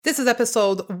This is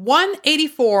episode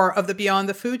 184 of the Beyond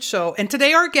the Food Show, and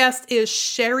today our guest is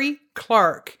Sherry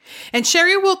Clark. And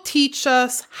Sherry will teach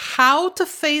us how to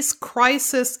face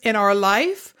crisis in our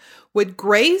life with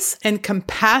grace and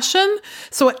compassion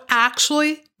so it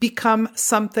actually becomes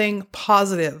something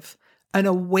positive, an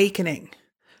awakening.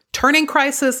 Turning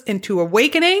crisis into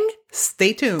awakening.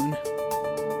 Stay tuned.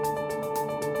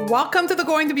 Welcome to the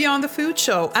Going to Beyond the Food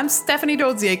Show. I'm Stephanie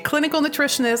Dodier, clinical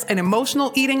nutritionist and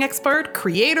emotional eating expert,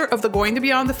 creator of the Going to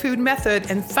Beyond the Food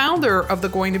method, and founder of the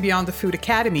Going to Beyond the Food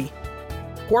Academy.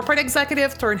 Corporate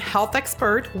executive turned health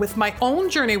expert with my own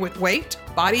journey with weight,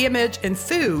 body image, and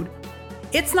food.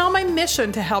 It's now my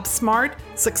mission to help smart,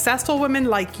 successful women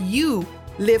like you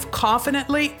live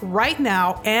confidently right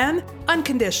now and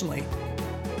unconditionally.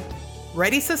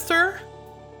 Ready, sister?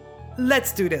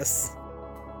 Let's do this.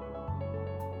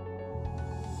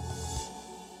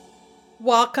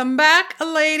 Welcome back,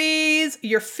 ladies.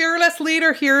 Your fearless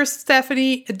leader here,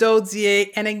 Stephanie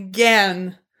Dodier. And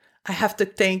again, I have to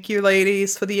thank you,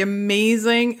 ladies, for the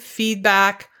amazing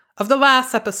feedback of the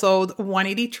last episode,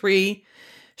 183,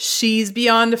 She's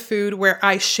Beyond the Food, where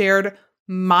I shared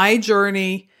my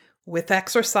journey with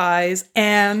exercise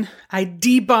and I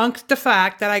debunked the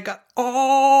fact that I got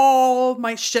all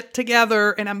my shit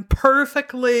together and I'm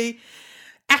perfectly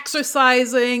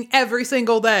exercising every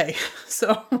single day.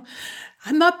 So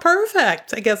I'm not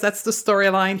perfect. I guess that's the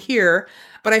storyline here.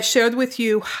 But I shared with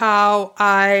you how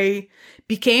I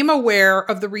became aware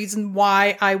of the reason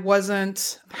why I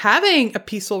wasn't having a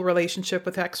peaceful relationship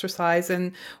with exercise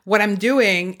and what I'm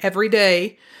doing every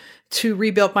day to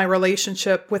rebuild my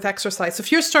relationship with exercise. So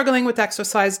if you're struggling with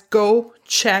exercise, go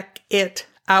check it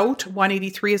out.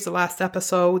 183 is the last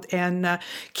episode, and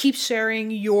keep sharing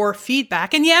your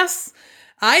feedback. And yes,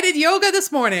 I did yoga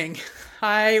this morning.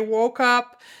 I woke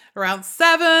up around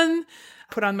 7,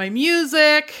 put on my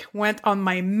music, went on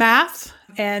my mat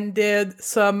and did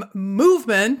some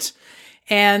movement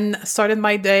and started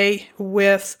my day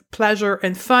with pleasure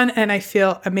and fun. And I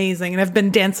feel amazing. And I've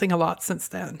been dancing a lot since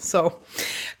then. So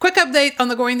quick update on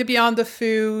the Going to Beyond the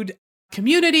Food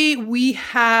community. We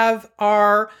have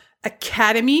our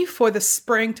Academy for the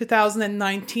spring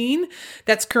 2019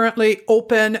 that's currently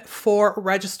open for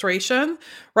registration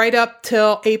right up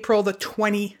till April the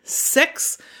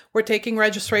 26th. We're taking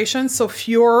registration. So if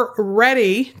you're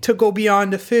ready to go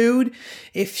beyond the food,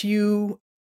 if you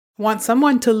want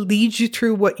someone to lead you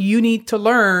through what you need to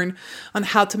learn on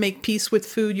how to make peace with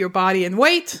food, your body, and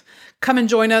weight, come and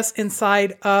join us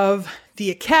inside of the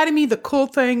Academy. The cool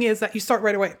thing is that you start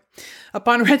right away.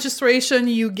 Upon registration,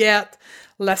 you get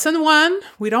Lesson 1.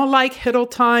 We don't like idle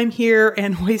time here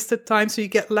and wasted time, so you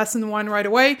get Lesson 1 right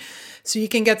away. So you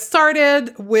can get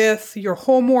started with your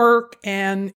homework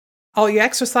and all your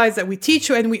exercise that we teach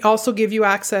you. And we also give you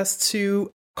access to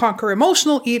Conquer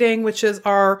Emotional Eating, which is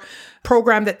our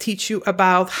program that teach you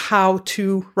about how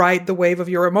to ride the wave of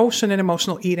your emotion and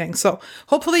emotional eating. So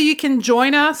hopefully you can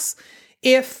join us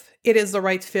if it is the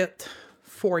right fit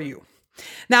for you.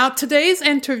 Now, today's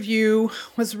interview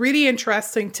was really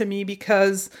interesting to me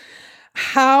because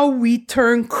how we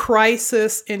turn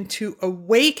crisis into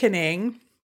awakening,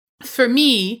 for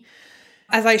me,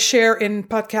 as I share in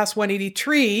podcast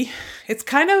 183, it's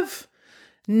kind of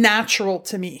natural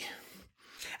to me.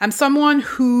 I'm someone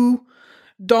who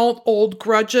don't hold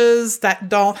grudges, that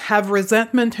don't have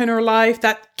resentment in her life.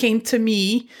 That came to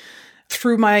me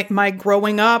through my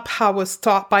growing up, how I was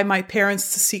taught by my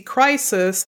parents to see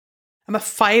crisis. I'm a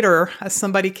fighter, as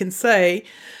somebody can say.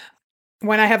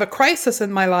 When I have a crisis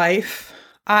in my life,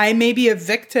 I may be a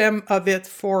victim of it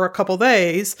for a couple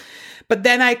days, but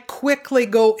then I quickly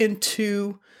go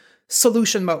into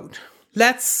solution mode.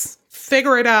 Let's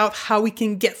figure it out how we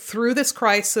can get through this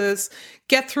crisis,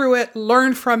 get through it,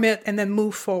 learn from it, and then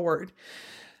move forward.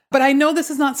 But I know this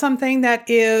is not something that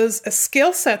is a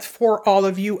skill set for all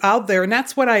of you out there. And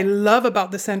that's what I love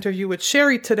about this interview with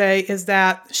Sherry today, is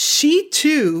that she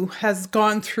too has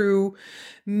gone through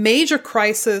major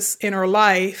crisis in her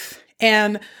life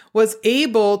and was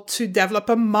able to develop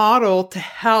a model to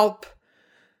help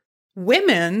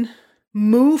women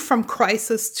move from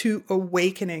crisis to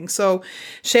awakening. So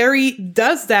Sherry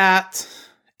does that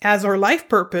as her life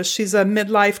purpose. She's a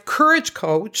midlife courage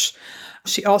coach.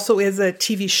 She also is a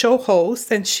TV show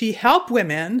host, and she helped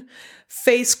women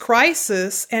face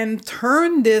crisis and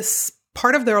turn this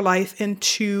part of their life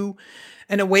into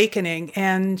an awakening.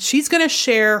 And she's going to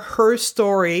share her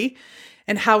story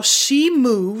and how she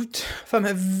moved from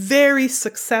a very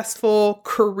successful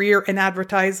career in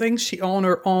advertising. She owned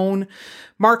her own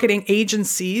marketing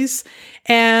agencies,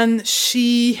 and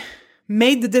she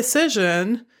made the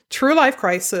decision true life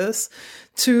crisis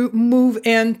to move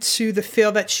into the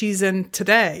field that she's in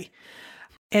today.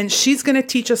 And she's going to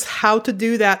teach us how to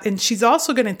do that. And she's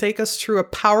also going to take us through a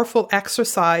powerful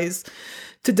exercise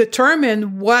to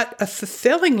determine what a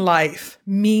fulfilling life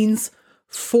means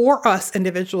for us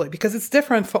individually, because it's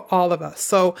different for all of us.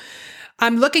 So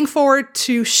I'm looking forward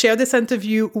to share this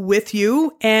interview with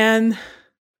you and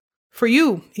for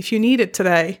you, if you need it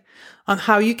today, on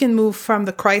how you can move from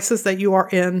the crisis that you are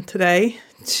in today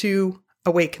to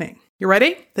awakening. You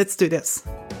ready? Let's do this.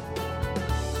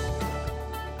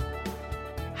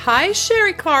 Hi,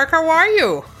 Sherry Clark. How are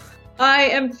you? I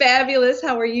am fabulous.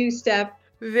 How are you, Steph?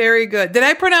 Very good. Did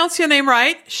I pronounce your name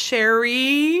right?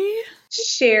 Sherry?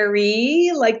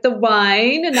 Sherry, like the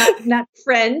wine, and not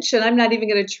French. And I'm not even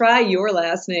going to try your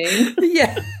last name.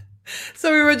 Yeah.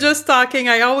 So we were just talking.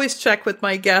 I always check with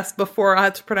my guests before I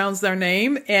had to pronounce their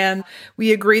name. And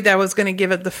we agreed that I was going to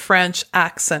give it the French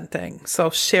accenting. So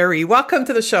Sherry, welcome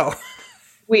to the show.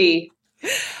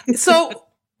 So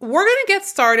we're going to get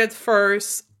started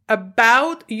first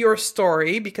about your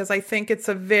story, because I think it's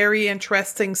a very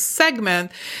interesting segment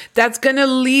that's going to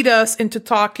lead us into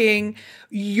talking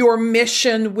your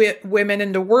mission with women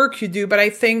and the work you do. But I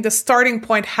think the starting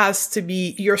point has to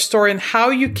be your story and how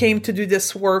you came to do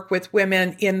this work with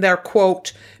women in their,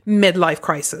 quote, midlife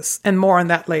crisis, and more on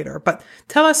that later. But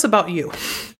tell us about you.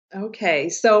 Okay,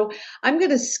 so I'm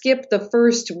going to skip the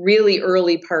first really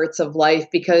early parts of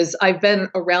life because I've been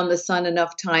around the sun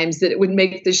enough times that it would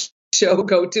make the show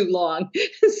go too long.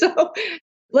 So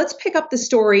let's pick up the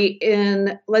story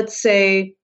in, let's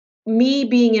say, me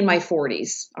being in my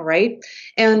 40s, all right?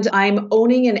 And I'm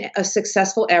owning a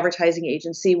successful advertising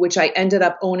agency, which I ended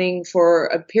up owning for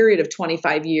a period of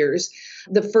 25 years.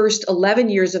 The first 11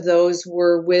 years of those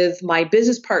were with my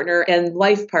business partner and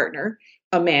life partner,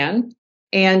 a man.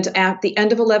 And at the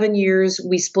end of 11 years,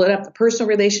 we split up the personal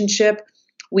relationship.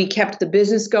 We kept the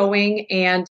business going,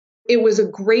 and it was a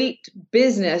great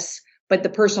business, but the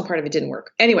personal part of it didn't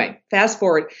work. Anyway, fast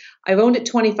forward, I've owned it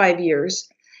 25 years,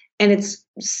 and it's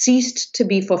ceased to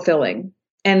be fulfilling.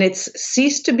 And it's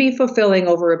ceased to be fulfilling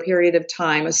over a period of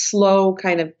time, a slow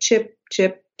kind of chip,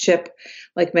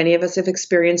 like many of us have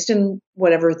experienced in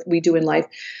whatever we do in life.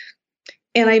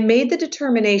 And I made the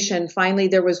determination, finally,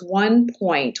 there was one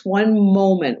point, one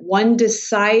moment, one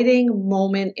deciding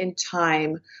moment in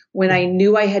time when I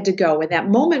knew I had to go. And that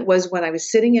moment was when I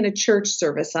was sitting in a church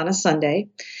service on a Sunday.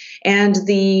 And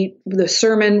the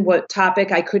sermon, what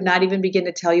topic, I could not even begin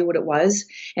to tell you what it was.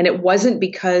 And it wasn't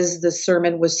because the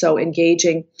sermon was so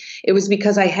engaging. It was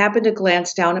because I happened to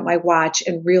glance down at my watch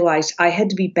and realized I had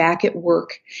to be back at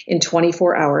work in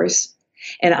 24 hours.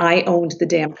 And I owned the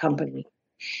damn company.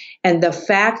 And the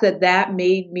fact that that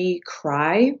made me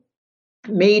cry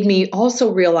made me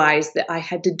also realize that I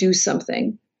had to do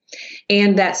something.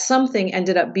 And that something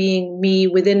ended up being me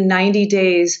within 90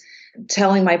 days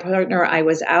telling my partner I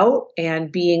was out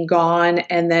and being gone,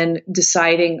 and then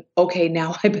deciding, okay,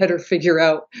 now I better figure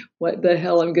out what the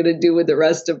hell I'm going to do with the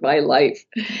rest of my life.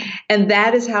 And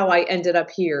that is how I ended up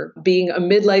here, being a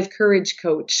midlife courage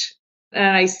coach.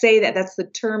 And I say that that's the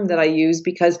term that I use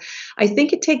because I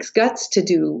think it takes guts to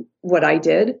do what I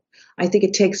did. I think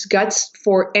it takes guts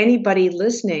for anybody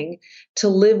listening to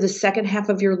live the second half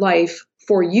of your life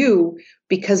for you,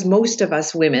 because most of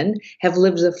us women have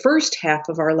lived the first half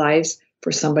of our lives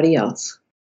for somebody else.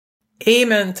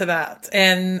 Amen to that.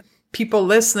 And people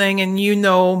listening, and you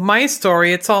know my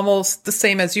story, it's almost the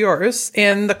same as yours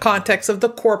in the context of the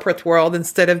corporate world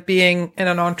instead of being in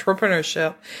an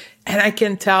entrepreneurship. And I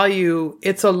can tell you,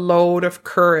 it's a load of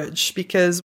courage,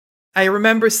 because I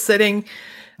remember sitting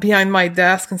behind my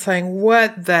desk and saying,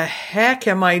 what the heck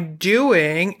am I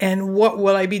doing? And what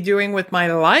will I be doing with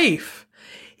my life?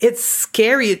 It's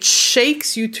scary. It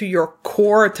shakes you to your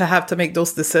core to have to make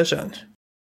those decisions.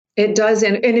 It does.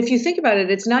 And if you think about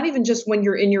it, it's not even just when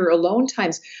you're in your alone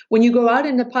times. When you go out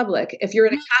into public, if you're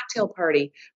at a cocktail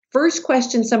party, first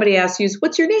question somebody asks you is,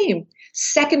 what's your name?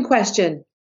 Second question,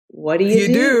 what do you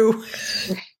do?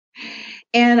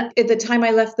 And at the time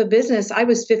I left the business, I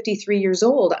was 53 years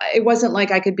old. It wasn't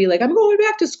like I could be like, I'm going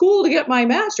back to school to get my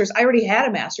master's. I already had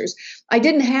a master's. I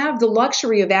didn't have the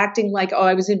luxury of acting like, oh,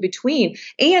 I was in between.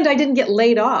 And I didn't get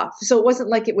laid off. So it wasn't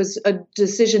like it was a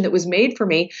decision that was made for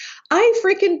me. I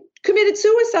freaking committed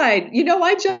suicide. You know,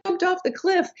 I jumped off the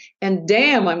cliff, and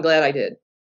damn, I'm glad I did.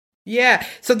 Yeah.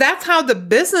 So that's how the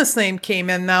business name came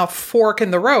in now, Fork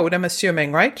in the Road, I'm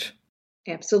assuming, right?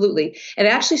 Absolutely. It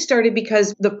actually started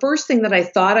because the first thing that I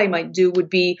thought I might do would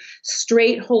be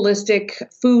straight holistic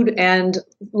food and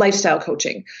lifestyle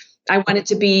coaching. I wanted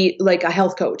to be like a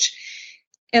health coach.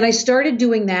 And I started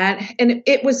doing that and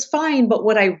it was fine. But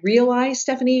what I realized,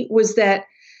 Stephanie, was that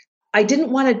I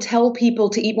didn't want to tell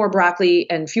people to eat more broccoli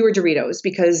and fewer Doritos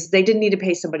because they didn't need to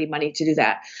pay somebody money to do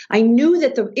that. I knew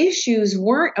that the issues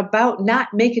weren't about not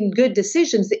making good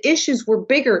decisions. The issues were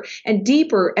bigger and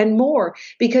deeper and more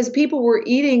because people were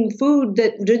eating food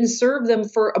that didn't serve them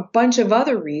for a bunch of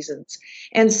other reasons.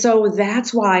 And so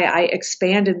that's why I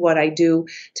expanded what I do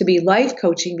to be life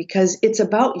coaching, because it's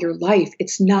about your life.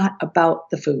 It's not about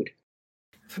the food.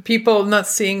 For people not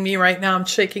seeing me right now, I'm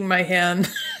shaking my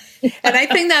hand. And I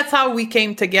think that's how we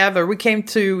came together. We came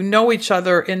to know each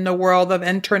other in the world of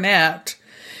internet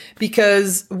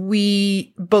because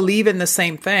we believe in the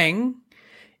same thing,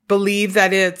 believe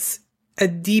that it's a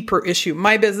deeper issue.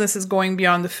 My business is going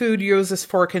beyond the food, yours is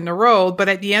fork in the road. But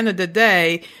at the end of the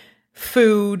day,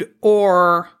 food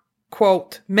or,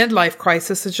 quote, midlife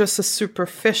crisis is just a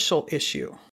superficial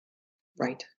issue.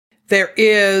 Right. There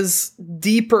is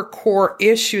deeper core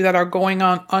issue that are going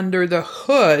on under the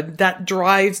hood that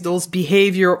drives those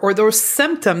behavior or those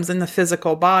symptoms in the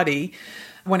physical body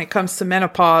when it comes to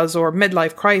menopause or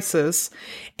midlife crisis.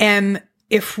 And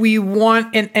if we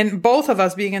want, and both of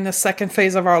us being in the second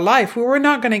phase of our life, we were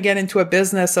not going to get into a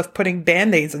business of putting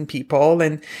Band-Aids in people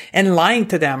and lying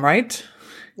to them, right?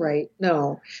 Right.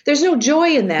 No, there's no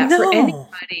joy in that for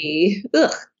anybody.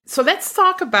 Ugh. So let's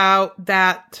talk about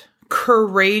that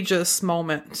courageous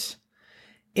moment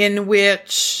in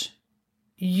which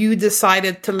you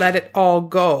decided to let it all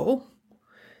go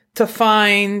to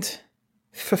find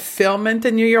fulfillment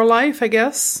in your life, I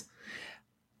guess.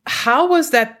 How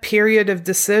was that period of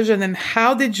decision and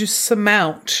how did you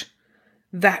surmount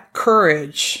that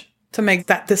courage to make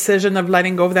that decision of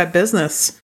letting go of that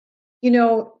business? You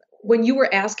know, when you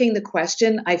were asking the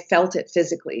question, I felt it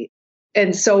physically.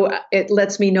 And so it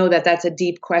lets me know that that's a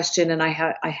deep question. And I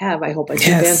hope I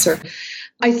can answer.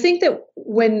 I think that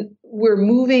when we're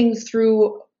moving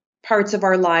through parts of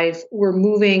our life, we're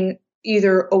moving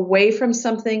either away from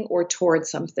something or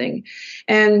towards something.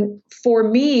 And for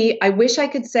me, I wish I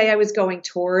could say I was going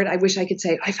toward. I wish I could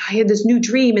say I had this new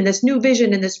dream and this new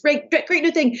vision and this great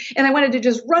new thing. And I wanted to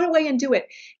just run away and do it.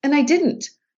 And I didn't.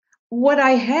 What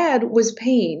I had was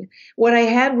pain. What I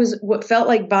had was what felt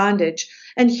like bondage.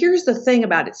 And here's the thing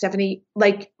about it, Stephanie,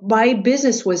 like my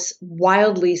business was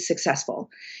wildly successful.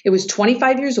 It was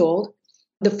 25 years old.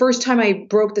 The first time I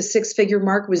broke the 6-figure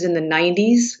mark was in the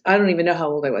 90s. I don't even know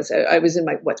how old I was. I was in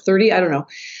my, 30? I don't know.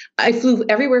 I flew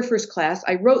everywhere first class.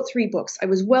 I wrote 3 books. I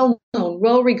was well known,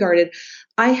 well regarded.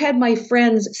 I had my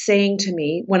friends saying to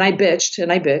me when I bitched,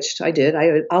 and I bitched, I did,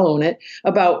 I'll own it,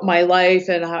 about my life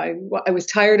and how I was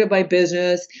tired of my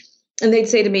business. And they'd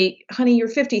say to me, honey, you're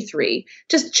 53.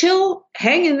 Just chill,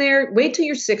 hang in there, wait till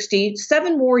you're 60,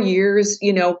 7 more years,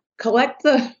 collect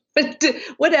the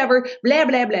whatever, blah,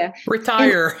 blah, blah.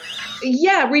 Retire.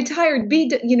 And, retired,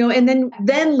 and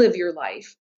then live your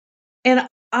life. And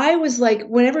I was like,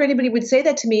 whenever anybody would say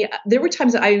that to me, there were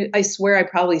times I swear I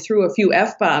probably threw a few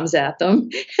F-bombs at them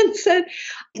and said,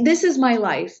 this is my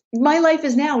life. My life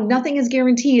is now. Nothing is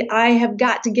guaranteed. I have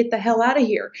got to get the hell out of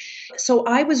here. So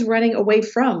I was running away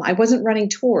from. I wasn't running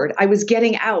toward. I was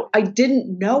getting out. I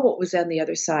didn't know what was on the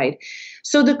other side.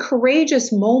 So the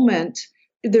courageous moment,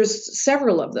 there's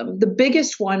several of them. The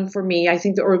biggest one for me, I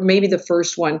think, or maybe the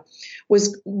first one,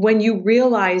 was when you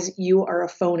realize you are a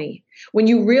phony. When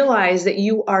you realize that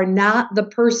you are not the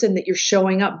person that you're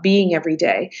showing up being every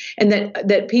day. And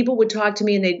that people would talk to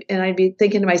me and I'd be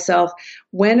thinking to myself,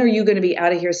 when are you going to be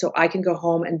out of here so I can go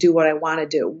home and do what I want to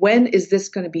do? When is this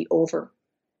going to be over?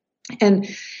 And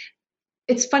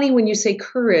it's funny when you say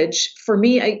courage. For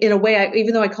me, in a way,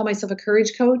 even though I call myself a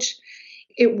courage coach,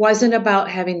 it wasn't about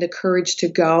having the courage to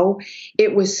go.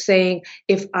 It was saying,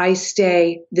 if I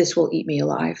stay, this will eat me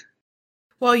alive.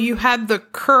 Well, you had the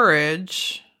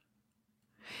courage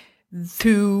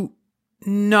to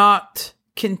not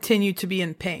continue to be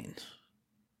in pain.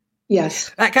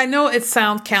 Yes. Like, I know it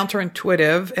sounds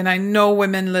counterintuitive, and I know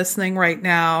women listening right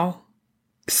now,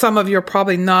 some of you are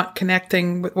probably not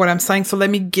connecting with what I'm saying. So let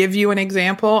me give you an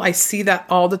example. I see that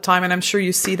all the time, and I'm sure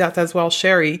you see that as well,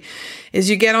 Sherry, is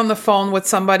you get on the phone with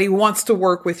somebody who wants to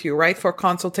work with you, right, for a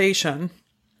consultation.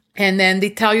 And then they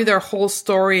tell you their whole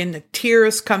story and the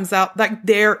tears comes out like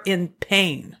they're in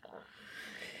pain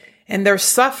and they're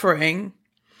suffering.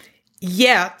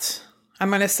 Yet, I'm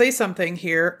going to say something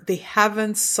here. They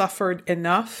haven't suffered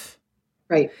enough,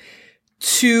 right,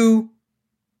 to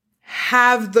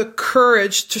have the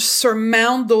courage to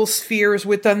surmount those fears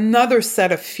with another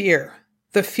set of fear,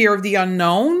 the fear of the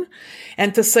unknown,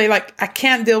 and to say, like, I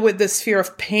can't deal with this fear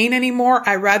of pain anymore.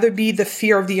 I'd rather be the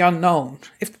fear of the unknown.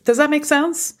 Does that make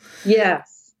sense?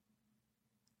 Yes.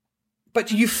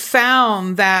 But you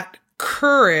found that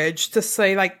courage to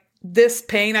say, like, this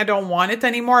pain, I don't want it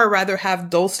anymore. I'd rather have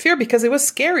those fear, because it was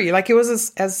scary. Like, it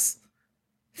was as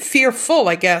fearful,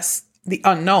 I guess, the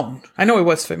unknown. I know it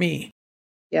was for me.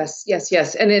 Yes, yes,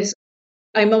 yes. And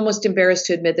I'm almost embarrassed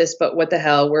to admit this, but what the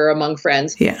hell? We're among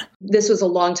friends. Yeah. This was a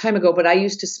long time ago, but I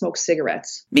used to smoke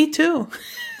cigarettes. Me too.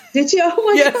 Did you? Oh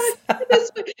my Yes.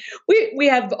 God. We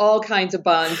have all kinds of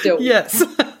bonds, don't we? Yes.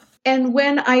 And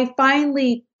when I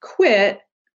finally quit,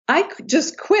 I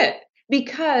just quit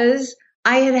because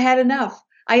I had had enough.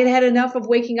 I had had enough of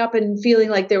waking up and feeling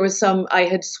like I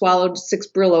had swallowed 6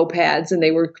 Brillo pads and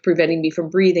they were preventing me from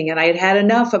breathing. And I had had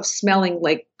enough of smelling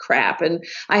like crap. And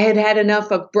I had had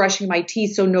enough of brushing my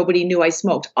teeth so nobody knew I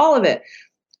smoked, all of it.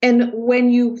 And when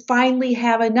you finally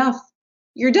have enough,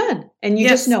 you're done. And you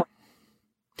just know.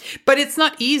 But it's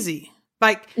not easy.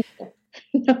 Like,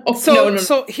 No.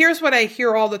 So here's what I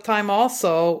hear all the time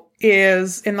also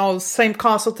is in those same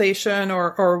consultation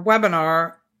or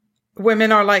webinar,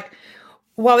 women are like,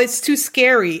 well, it's too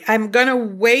scary. I'm going to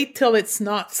wait till it's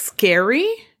not scary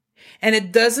and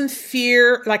it doesn't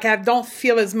like I don't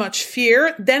feel as much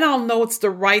fear. Then I'll know it's the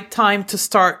right time to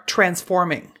start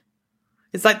transforming.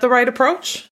 Is that the right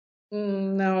approach?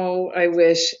 No, I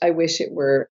wish it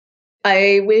were.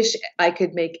 I wish I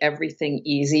could make everything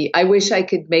easy. I wish I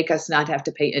could make us not have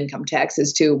to pay income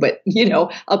taxes too, but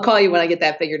I'll call you when I get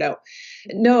that figured out.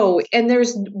 No, and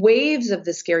there's waves of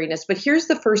the scariness, but here's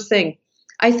the first thing.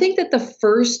 I think that the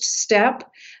first step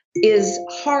is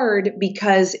hard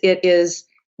because it is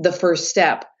the first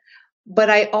step. But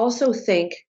I also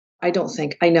I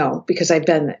know because I've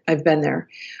been there.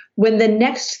 When the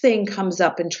next thing comes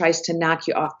up and tries to knock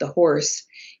you off the horse,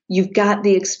 you've got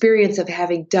the experience of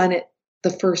having done it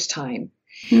the first time.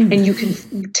 And you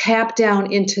can tap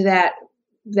down into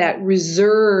that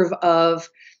reserve of,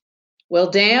 well,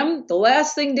 damn, the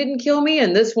last thing didn't kill me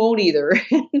and this won't either.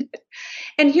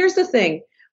 And here's the thing.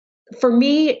 For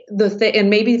me, and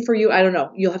maybe for you, I don't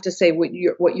know, you'll have to say what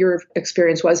your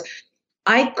experience was.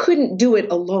 I couldn't do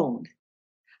it alone.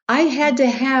 I had to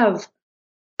have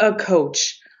a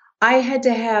coach. I had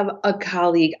to have a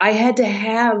colleague. I had to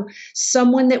have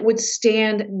someone that would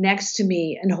stand next to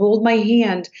me and hold my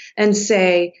hand and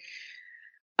say,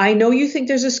 I know you think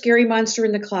there's a scary monster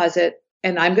in the closet,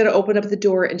 and I'm going to open up the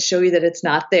door and show you that it's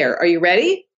not there. Are you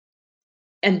ready?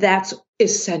 And that's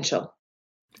essential.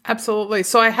 Absolutely.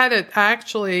 So to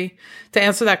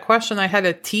answer that question, I had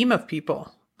a team of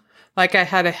people. Like I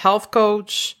had a health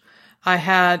coach, I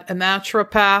had a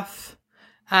naturopath.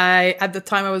 At the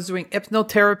time I was doing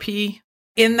hypnotherapy.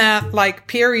 In that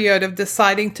period of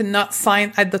deciding to not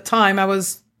sign, at the time I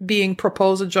was being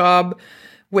proposed a job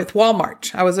with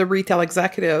Walmart. I was a retail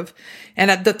executive. And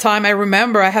at the time I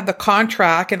remember I had the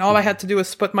contract and all I had to do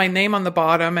was put my name on the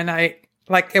bottom. And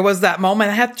it was that moment.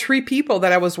 I had 3 people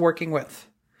that I was working with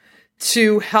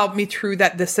to help me through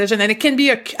that decision. And it can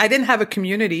be I didn't have a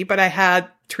community, but I had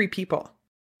 3 people.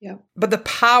 Yeah. But the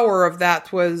power of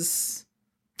that was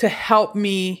to help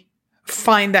me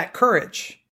find that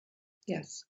courage.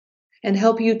 Yes. And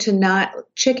help you to not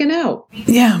chicken out.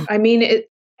 Yeah. I mean,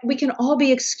 we can all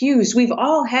be excused. We've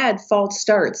all had false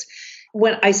starts.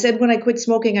 When I quit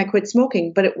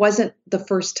smoking, but it wasn't the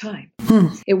first time.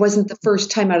 It wasn't the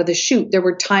first time out of the chute. There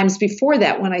were times before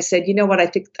that when I said, you know what, I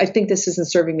think this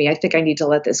isn't serving me. I think I need to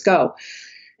let this go.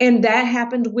 And that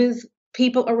happened with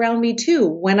people around me too.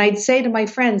 When I'd say to my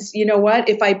friends, you know what,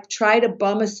 if I try to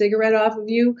bum a cigarette off of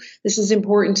you, this is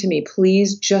important to me.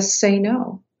 Please just say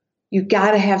no. You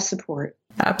got to have support.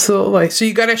 Absolutely. So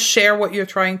you got to share what you're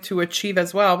trying to achieve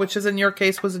as well, which is in your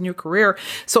case was a new career.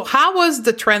 So how was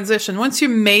the transition once you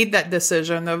made that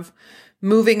decision of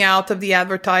moving out of the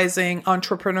advertising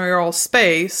entrepreneurial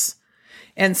space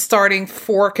and starting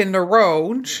fork in the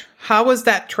road? How was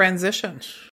that transition?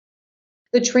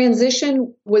 The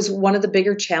transition was one of the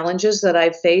bigger challenges that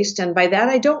I've faced. And by that,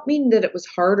 I don't mean that it was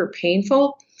hard or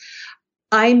painful.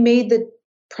 I made the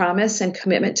promise and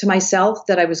commitment to myself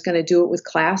that I was going to do it with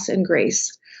class and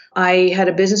grace. I had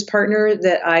a business partner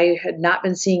that I had not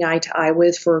been seeing eye to eye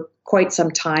with for quite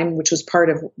some time, which was part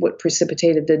of what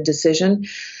precipitated the decision.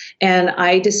 And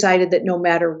I decided that no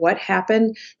matter what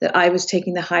happened, that I was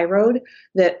taking the high road,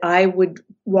 that I would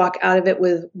walk out of it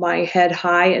with my head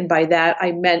high. And by that,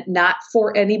 I meant not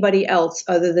for anybody else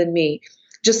other than me.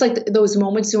 Just like those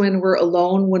moments when we're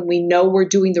alone, when we know we're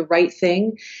doing the right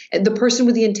thing. The person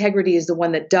with the integrity is the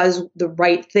one that does the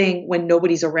right thing when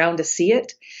nobody's around to see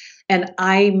it. And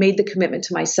I made the commitment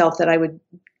to myself that I would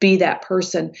be that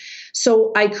person.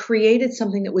 So I created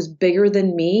something that was bigger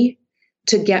than me,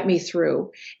 to get me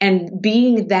through. And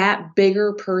being that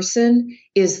bigger person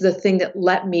is the thing that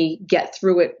let me get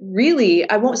through it. Really,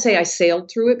 I won't say I sailed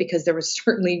through it, because there was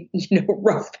certainly,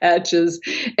 rough patches,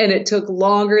 and it took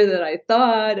longer than I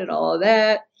thought and all of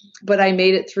that. But I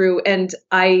made it through, and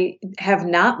I have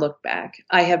not looked back.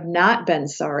 I have not been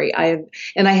sorry. I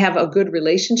have a good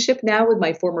relationship now with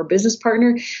my former business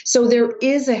partner. So there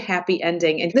is a happy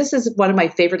ending. And this is one of my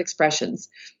favorite expressions.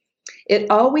 It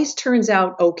always turns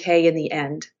out okay in the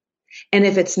end. And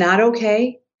if it's not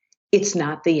okay, it's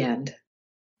not the end.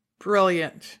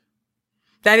 Brilliant.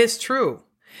 That is true.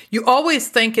 You always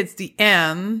think it's the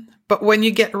end, but when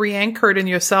you get re-anchored in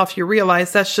yourself, you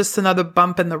realize that's just another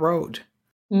bump in the road.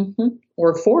 Mm-hmm.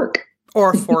 Or fork.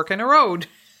 Or a fork in a road.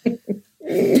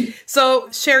 So,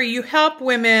 Sherry, you help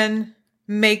women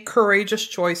make courageous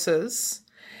choices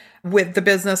with the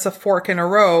business of Fork in a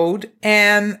Road.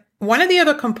 And one of the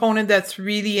other components that's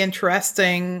really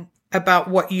interesting about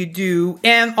what you do,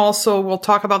 and also we'll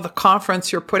talk about the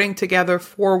conference you're putting together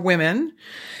for women,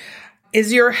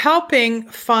 is you're helping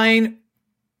find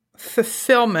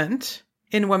fulfillment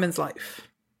in women's life.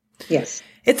 Yes.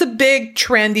 It's a big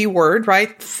trendy word,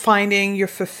 right? Finding your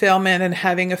fulfillment and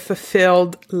having a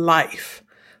fulfilled life.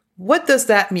 What does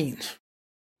that mean?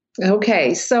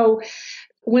 Okay. So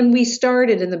when we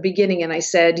started in the beginning and I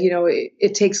said,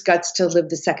 it takes guts to live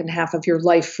the second half of your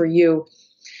life for you.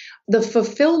 The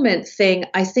fulfillment thing,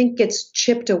 I think, gets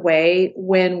chipped away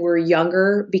when we're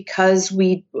younger, because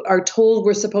we are told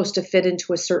we're supposed to fit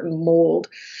into a certain mold,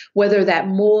 whether that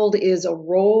mold is a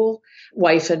role,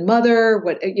 wife and mother,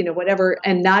 whatever.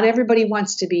 And not everybody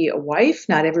wants to be a wife.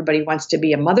 Not everybody wants to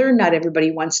be a mother. Not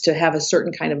everybody wants to have a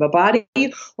certain kind of a body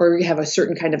or have a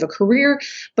certain kind of a career.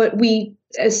 But we,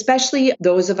 especially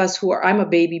those of us I'm a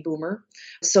baby boomer.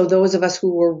 So those of us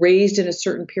who were raised in a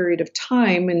certain period of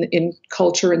time in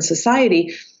culture and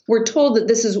society, we're told that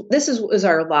this is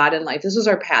our lot in life. This is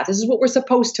our path. This is what we're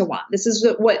supposed to want. This is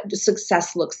what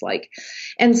success looks like.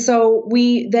 And so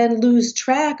we then lose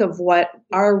track of what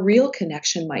our real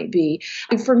connection might be.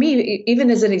 And for me,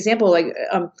 even as an example,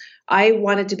 I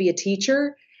wanted to be a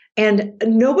teacher, and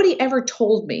nobody ever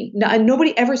told me,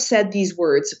 nobody ever said these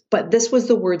words, but this was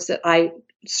the words that I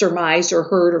surmised or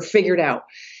heard or figured out.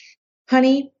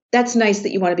 Honey, that's nice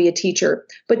that you want to be a teacher,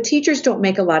 but teachers don't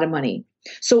make a lot of money.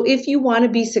 So if you want to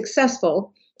be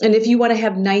successful and if you want to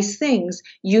have nice things,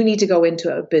 you need to go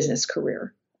into a business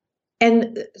career.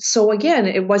 And so again,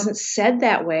 it wasn't said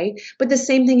that way, but the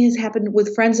same thing has happened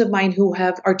with friends of mine who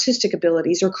have artistic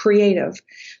abilities or creative.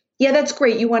 Yeah, that's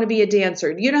great. You want to be a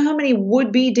dancer. Do you know how many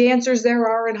would-be dancers there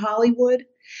are in Hollywood?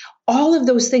 All of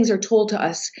those things are told to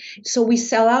us. So we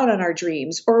sell out on our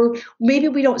dreams, or maybe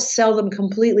we don't sell them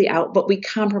completely out, but we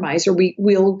compromise, or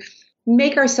we'll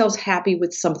make ourselves happy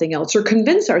with something else or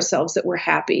convince ourselves that we're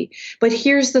happy. But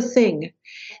here's the thing,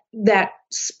 that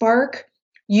spark,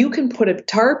 you can put a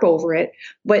tarp over it,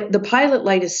 but the pilot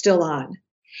light is still on.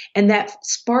 And that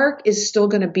spark is still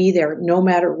going to be there no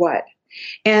matter what.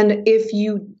 And if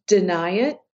you deny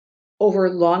it, over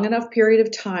a long enough period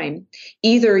of time,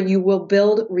 either you will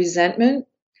build resentment,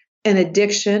 an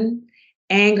addiction,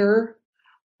 anger,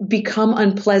 become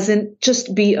unpleasant,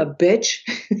 just be a bitch,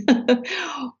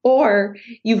 or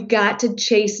you've got to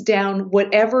chase down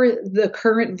whatever the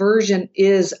current version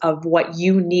is of what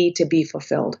you need to be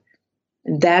fulfilled.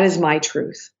 And that is my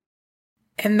truth.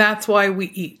 And that's why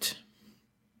we eat.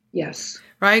 Yes.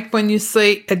 Right? When you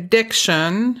say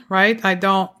addiction, right? I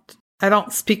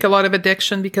don't speak a lot of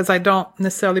addiction because I don't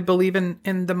necessarily believe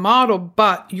in the model,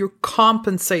 but you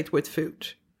compensate with food.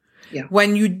 Yeah.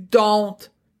 When you don't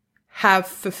have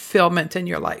fulfillment in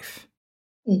your life.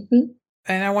 Mm-hmm.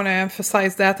 And I want to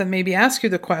emphasize that and maybe ask you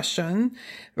the question,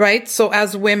 right? So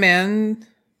as women,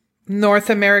 North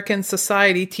American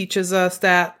society teaches us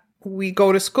that we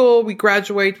go to school, we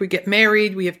graduate, we get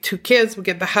married, we have 2 kids, we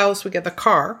get the house, we get the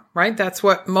car, right? That's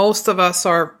what most of us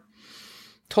are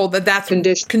told,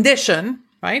 that's condition,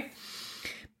 right?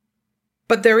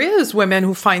 But there is women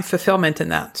who find fulfillment in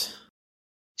that.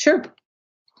 Sure.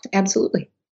 Absolutely.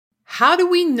 How do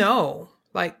we know,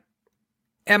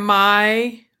 am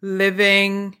I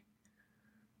living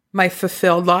my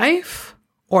fulfilled life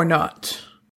or not?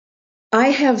 I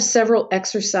have several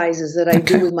exercises that I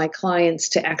do with my clients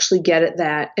to actually get at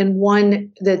that. And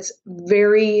one that's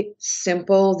very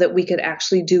simple that we could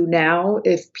actually do now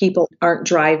if people aren't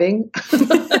driving.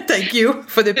 Thank you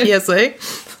for the PSA.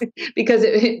 Because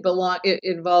it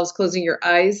involves closing your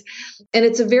eyes. And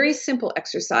it's a very simple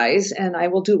exercise, and I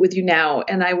will do it with you now.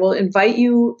 And I will invite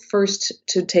you first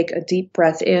to take a deep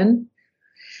breath in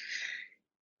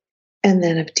and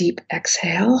then a deep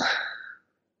exhale.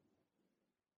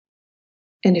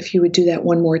 And if you would do that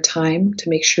one more time to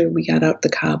make sure we got out the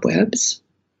cobwebs.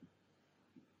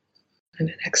 And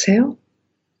an exhale.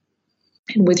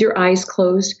 And with your eyes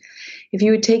closed, if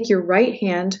you would take your right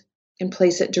hand and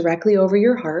place it directly over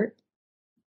your heart.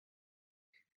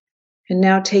 And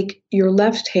now take your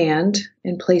left hand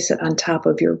and place it on top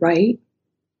of your right.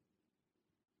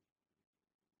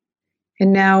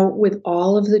 And now, with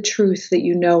all of the truth that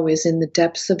you know is in the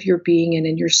depths of your being and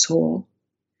in your soul,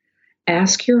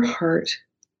 ask your heart,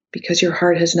 because your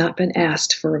heart has not been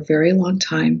asked for a very long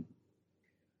time,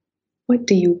 what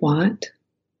do you want?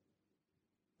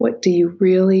 What do you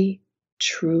really,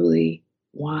 truly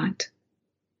want?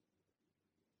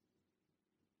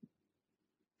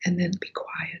 And then be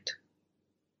quiet.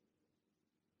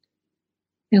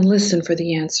 And listen for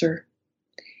the answer.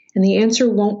 And the answer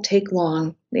won't take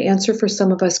long. The answer for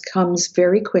some of us comes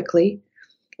very quickly.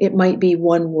 It might be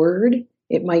one word.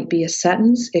 It might be a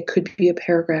sentence. It could be a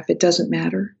paragraph. It doesn't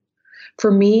matter.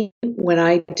 For me, when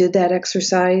I did that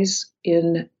exercise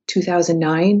in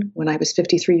 2009, when I was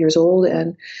 53 years old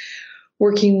and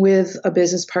working with a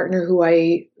business partner who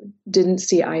I didn't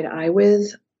see eye to eye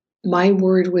with, my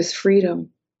word was freedom.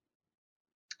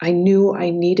 I knew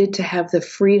I needed to have the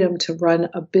freedom to run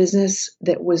a business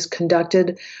that was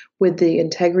conducted with the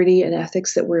integrity and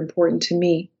ethics that were important to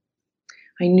me.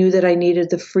 I knew that I needed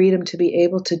the freedom to be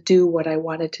able to do what I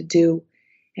wanted to do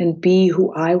and be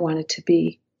who I wanted to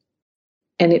be.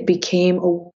 And it became a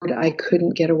word I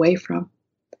couldn't get away from.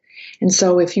 And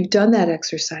so if you've done that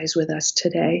exercise with us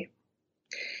today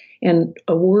and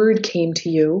a word came to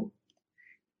you,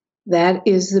 that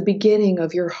is the beginning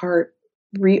of your heart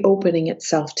reopening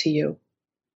itself to you.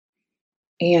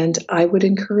 And I would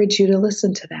encourage you to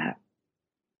listen to that.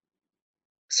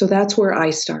 So that's where I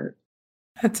start.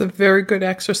 That's a very good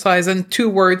exercise. And 2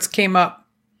 words came up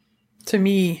to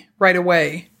me right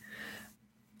away.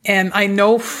 And I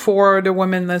know for the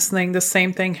women listening, the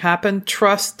same thing happened.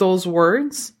 Trust those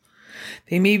words.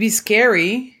 They may be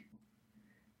scary,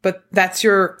 but that's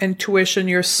your intuition,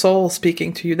 your soul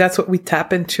speaking to you. That's what we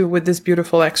tap into with this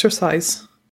beautiful exercise.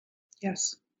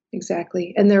 Yes,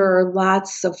 exactly. And there are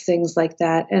lots of things like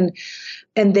that.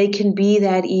 And they can be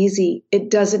that easy.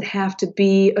 It doesn't have to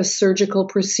be a surgical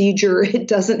procedure. It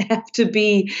doesn't have to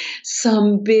be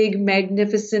some big,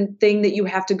 magnificent thing that you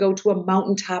have to go to a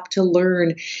mountaintop to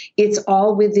learn. It's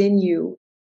all within you.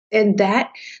 And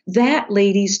that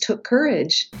ladies, took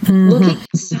courage. Mm-hmm. Looking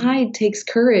inside takes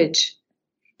courage.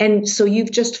 And so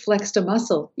you've just flexed a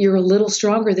muscle. You're a little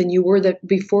stronger than you were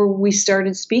before we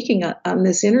started speaking on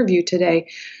this interview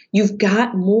today. You've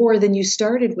got more than you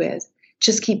started with.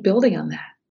 Just keep building on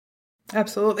that.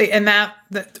 Absolutely. And that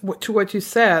to what you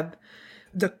said,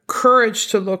 the courage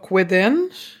to look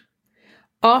within,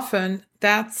 often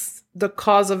that's the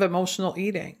cause of emotional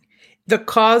eating. The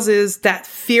cause is that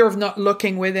fear of not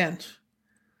looking within.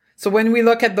 So when we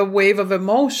look at the wave of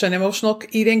emotion, emotional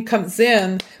eating comes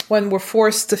in when we're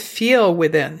forced to feel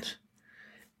within.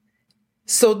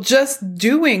 So just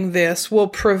doing this will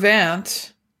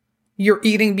prevent your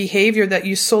eating behavior that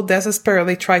you so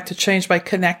desperately try to change by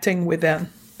connecting within.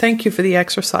 Thank you for the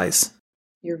exercise.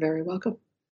 You're very welcome.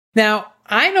 Now,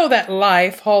 I know that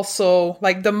life also,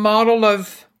 like the model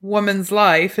of woman's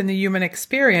life in the human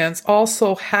experience,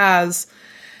 also has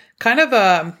kind of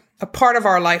a part of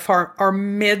our life, our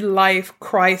midlife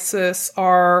crisis,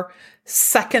 our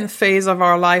second phase of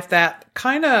our life that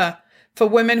kind of, for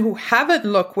women who haven't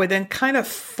looked within, kind of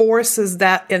forces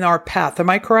that in our path.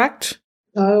 Am I correct?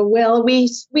 Well, we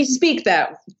speak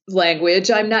that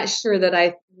language. I'm not sure that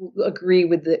I agree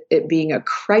with it being a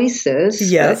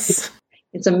crisis. Yes.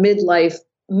 It's a midlife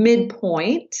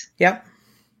midpoint. Yep.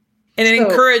 And it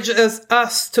encourages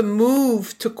us to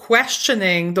move to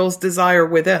questioning those desire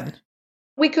within.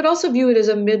 We could also view it as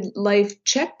a midlife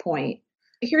checkpoint.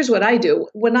 Here's what I do.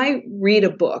 When I read a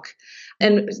book,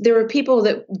 and there are people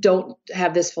that don't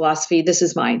have this philosophy, this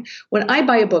is mine. When I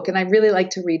buy a book, and I really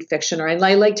like to read fiction, or I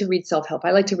like to read self-help,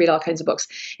 I like to read all kinds of books,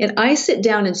 and I sit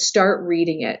down and start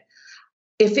reading it.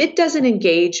 If it doesn't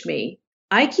engage me,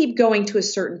 I keep going to a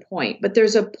certain point, but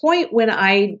there's a point when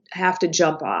I have to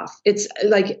jump off. It's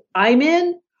like I'm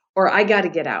in or I got to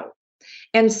get out.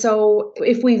 And so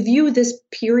if we view this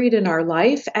period in our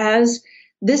life as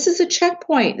this is a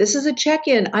checkpoint, this is a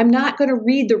check-in, I'm not going to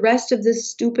read the rest of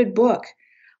this stupid book.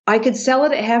 I could sell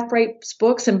it at Half Price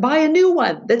Books and buy a new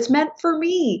one that's meant for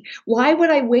me. Why would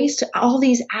I waste all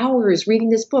these hours reading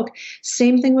this book?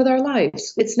 Same thing with our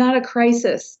lives. It's not a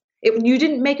crisis. You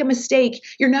didn't make a mistake.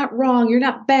 You're not wrong. You're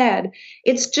not bad.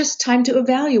 It's just time to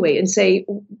evaluate and say,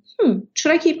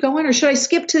 should I keep going or should I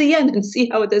skip to the end and see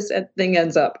how this thing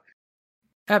ends up?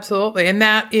 Absolutely. And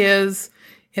that is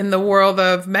in the world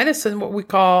of medicine what we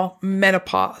call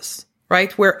menopause,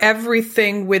 right? Where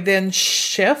everything within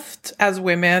shift as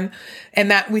women, and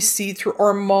that we see through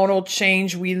hormonal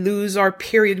change. We lose our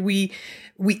period. We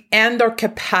end our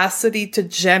capacity to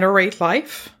generate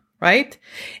life, right?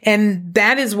 And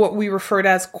that is what we refer to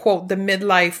as, quote, the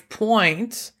midlife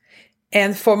point.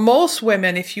 And for most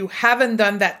women, if you haven't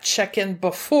done that check-in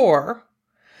before,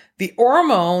 the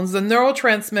hormones, the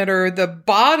neurotransmitter, the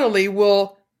bodily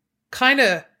will kind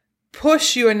of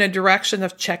push you in the direction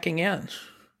of checking in.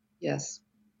 Yes.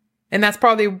 And that's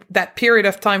probably that period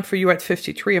of time for you at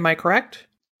 53. Am I correct?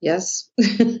 Yes.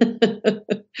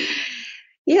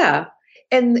 Yeah.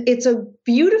 And it's a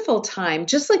beautiful time,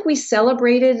 just like we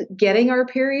celebrated getting our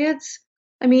periods.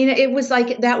 I mean, it was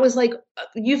like, that was like,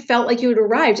 you felt like you had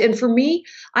arrived. And for me,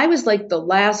 I was like the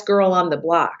last girl on the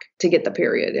block to get the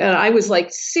period. And I was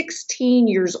like 16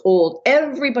 years old.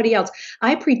 Everybody else,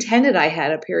 I pretended I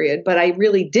had a period, but I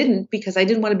really didn't, because I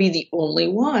didn't want to be the only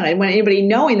one. I didn't want anybody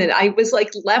knowing that I was like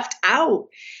left out.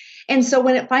 And so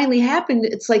when it finally happened,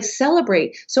 it's like,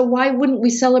 celebrate. So why wouldn't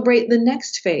we celebrate the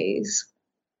next phase?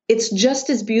 It's just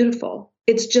as beautiful.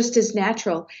 It's just as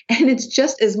natural. And it's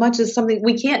just as much as something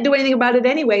we can't do anything about it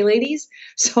anyway, ladies.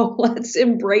 So let's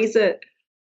embrace it.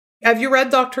 Have you read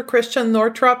Dr. Christiane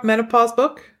Northrup menopause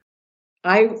book?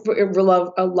 I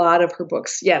love a lot of her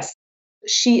books. Yes.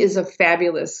 She is a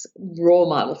fabulous role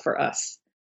model for us.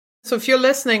 So if you're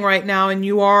listening right now and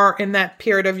you are in that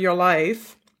period of your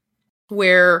life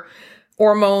where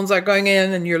hormones are going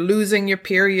in and you're losing your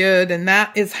period and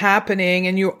that is happening,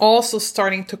 and you're also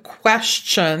starting to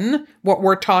question what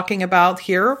we're talking about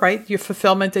here, right? Your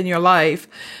fulfillment in your life,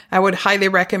 I would highly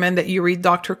recommend that you read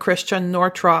Dr. Christiane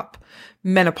Northrup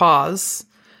menopause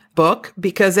book,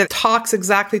 because it talks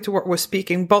exactly to what we're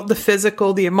speaking, both the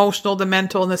physical, the emotional, the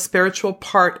mental, and the spiritual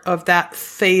part of that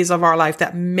phase of our life,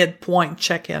 that midpoint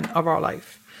check-in of our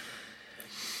life.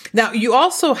 Now, you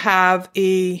also have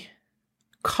a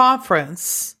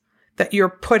conference that you're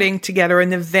putting together,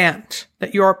 an event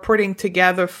that you're putting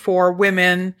together for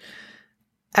women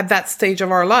at that stage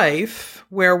of our life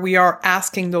where we are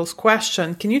asking those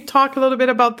questions. Can you talk a little bit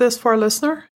about this for our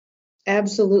listener?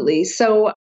 Absolutely.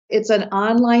 So it's an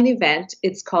online event.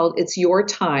 It's called It's Your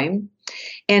Time.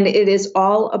 And it is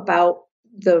all about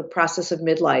the process of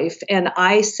midlife. And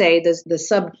I say the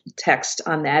subtext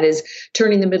on that is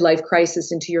turning the midlife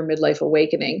crisis into your midlife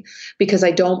awakening, because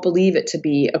I don't believe it to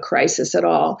be a crisis at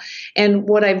all. And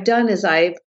what I've done is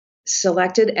I've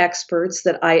selected experts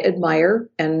that I admire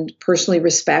and personally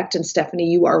respect. And Stephanie,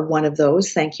 you are one of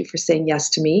those. Thank you for saying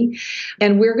yes to me.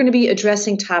 And we're going to be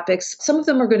addressing topics. Some of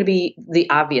them are going to be the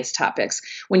obvious topics.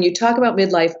 When you talk about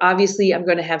midlife, obviously I'm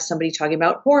going to have somebody talking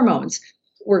about hormones.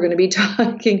 We're going to be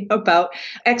talking about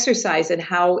exercise and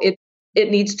how it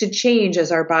needs to change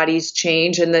as our bodies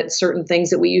change, and that certain things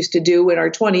that we used to do in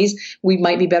our 20s, we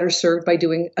might be better served by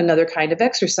doing another kind of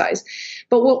exercise.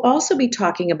 But we'll also be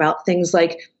talking about things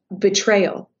like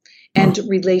betrayal and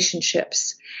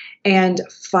relationships and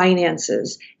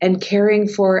finances and caring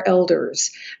for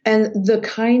elders and the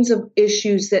kinds of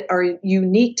issues that are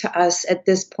unique to us at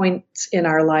this point in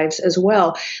our lives as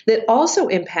well, that also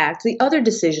impact the other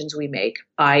decisions we make,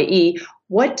 i.e.,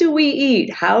 what do we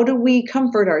eat? How do we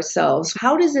comfort ourselves?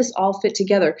 How does this all fit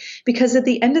together? Because at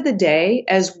the end of the day,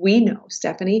 as we know,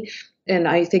 Stephanie, and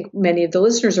I think many of the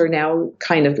listeners are now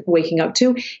kind of waking up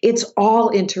to, it's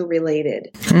all interrelated.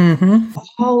 Mm-hmm.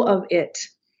 All of it.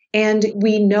 And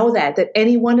we know that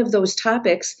any one of those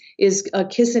topics is a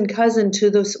kissing cousin to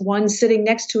the one sitting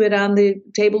next to it on the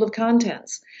table of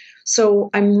contents. So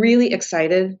I'm really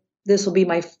excited. This will be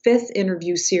my 5th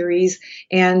interview series.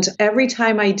 And every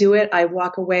time I do it, I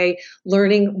walk away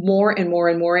learning more and more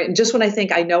and more. And just when I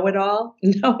think I know it all,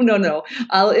 no.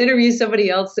 I'll interview somebody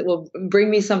else that will bring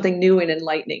me something new and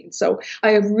enlightening. So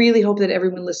I really hope that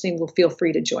everyone listening will feel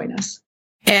free to join us.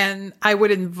 And I would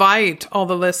invite all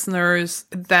the listeners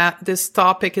that this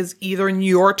topic is either in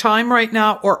your time right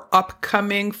now or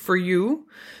upcoming for you.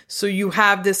 So you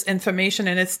have this information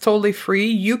and it's totally free.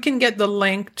 You can get the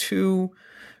link to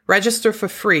register for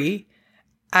free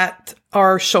at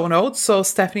our show notes. So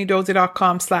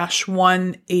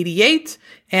stephaniedodier.com/188.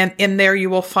 And in there you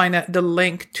will find the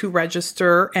link to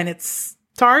register, and it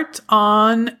starts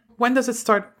on, when does it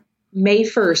start? May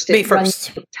 1st. May It runs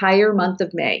 1st. the entire month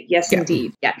of May. Yes,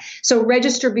 indeed. Yeah. So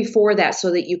register before that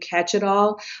so that you catch it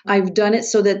all. I've done it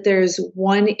so that there's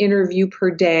one interview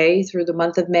per day through the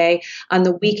month of May. On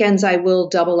the weekends, I will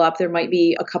double up. There might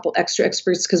be a couple extra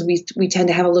experts because we tend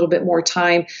to have a little bit more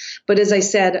time. But as I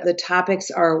said, the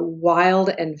topics are wild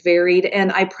and varied.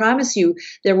 And I promise you,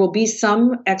 there will be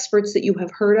some experts that you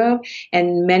have heard of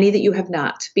and many that you have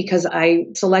not, because I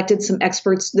selected some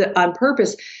experts that on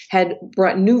purpose had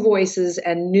brought new voices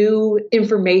and new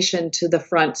information to the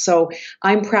front. So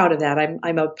I'm proud of that.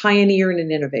 I'm a pioneer and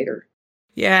an innovator.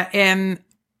 Yeah. And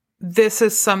this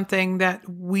is something that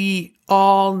we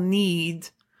all need.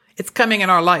 It's coming in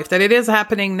our life, that it is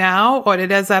happening now or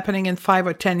it is happening in 5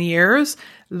 or 10 years.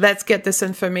 Let's get this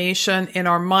information in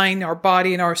our mind, our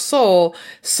body, and our soul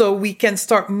so we can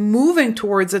start moving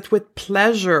towards it with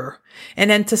pleasure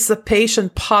and anticipation,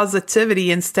 positivity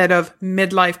instead of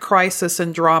midlife crisis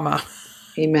and drama.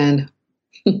 Amen.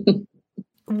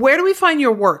 Where do we find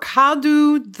your work? How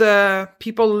do the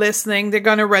people listening, they're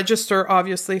going to register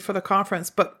obviously for the conference,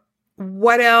 but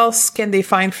what else can they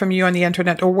find from you on the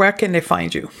internet, or where can they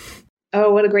find you?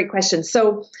 Oh, what a great question.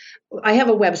 So I have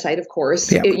a website, of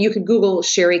course. Yeah. You could Google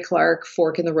Sherry Clark,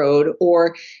 Fork in the Road,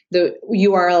 or the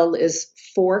URL is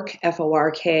fork,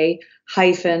 F-O-R-K,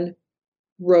 hyphen,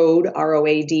 road,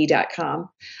 ROAD.com.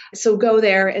 So go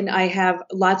there, and I have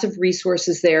lots of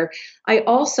resources there. I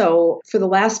also, for the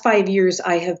last 5 years,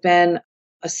 I have been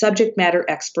a subject matter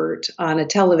expert on a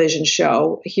television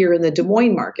show here in the Des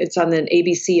Moines market. It's on an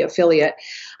ABC affiliate.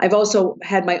 I've also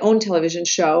had my own television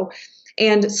show.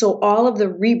 And so all of the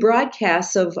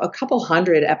rebroadcasts of a couple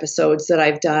hundred episodes that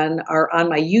I've done are on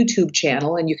my YouTube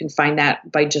channel. And you can find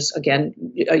that by just, again,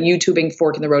 YouTubing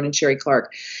Fork in the Road and Sherry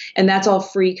Clark. And that's all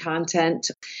free content.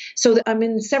 So I'm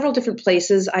in several different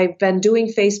places. I've been doing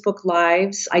Facebook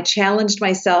Lives. I challenged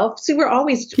myself. See,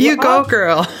 You go,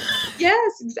 girl.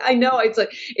 Yes, I know.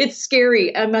 It's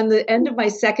scary. I'm on the end of my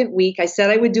second week. I said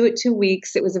I would do it 2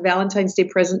 weeks. It was a Valentine's Day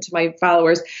present to my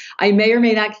followers. I may or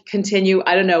may not continue.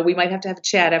 I don't know. We might have to have a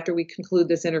chat after we conclude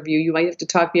this interview. You might have to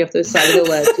talk me up the side of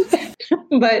the ledge.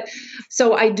 But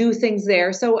so I do things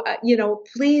there. So,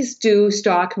 please do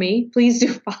stalk me. Please do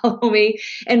follow me.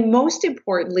 And most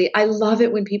importantly, I love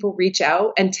it when people reach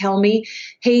out and tell me,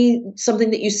 hey,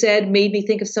 something that you said made me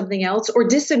think of something else, or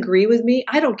disagree with me.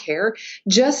 I don't care.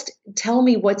 Just tell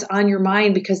me what's on your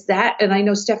mind, because that, and I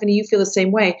know, Stephanie, you feel the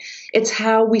same way. It's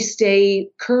how we stay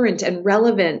current and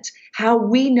relevant, how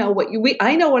we know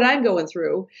I know what I'm going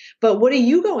through, but what are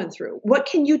you going through? What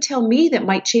can you tell me that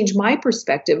might change my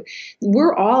perspective?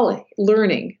 We're all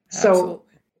learning. Absolutely. So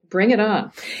bring it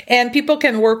on. And people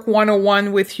can work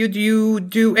one-on-one with you. Do you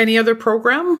do any other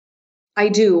program? I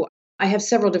do. I have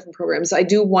several different programs. I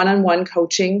do one-on-one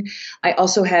coaching. I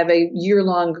also have a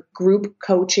year-long group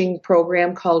coaching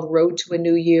program called Road to a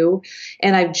New You.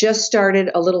 And I've just started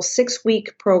a little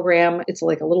 6-week program. It's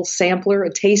like a little sampler,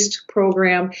 a taste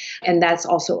program, and that's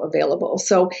also available.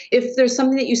 So if there's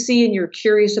something that you see and you're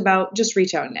curious about, just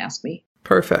reach out and ask me.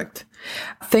 Perfect.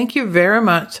 Thank you very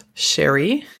much,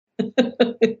 Sherry.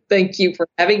 Thank you for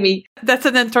having me. That's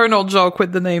an internal joke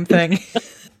with the name thing.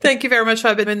 Thank you very much for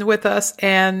having been with us,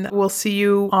 and we'll see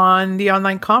you on the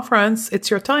online conference.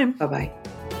 It's your time. Bye-bye.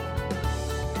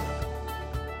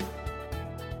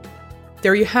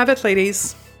 There you have it,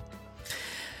 ladies.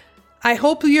 I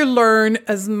hope you learn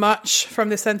as much from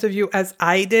this interview as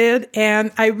I did,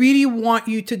 and I really want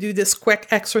you to do this quick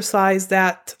exercise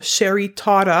that Sherry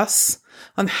taught us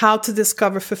on how to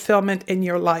discover fulfillment in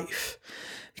your life.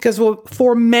 Because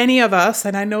for many of us,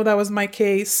 and I know that was my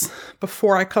case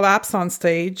before I collapsed on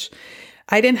stage,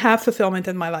 I didn't have fulfillment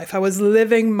in my life. I was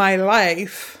living my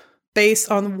life based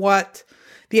on what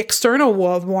the external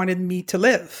world wanted me to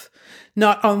live,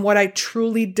 not on what I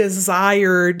truly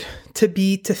desired to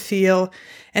be, to feel,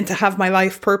 and to have my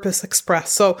life purpose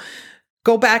expressed. So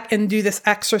go back and do this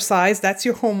exercise. That's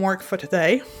your homework for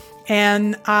today.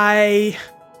 And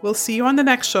we'll see you on the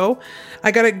next show. I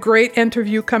got a great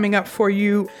interview coming up for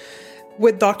you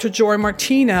with Dr. Joy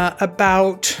Martina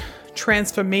about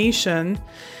transformation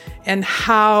and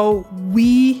how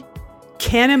we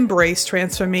can embrace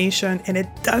transformation, and it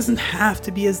doesn't have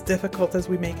to be as difficult as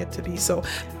we make it to be. So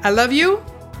I love you.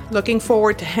 Looking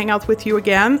forward to hang out with you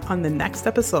again on the next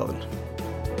episode.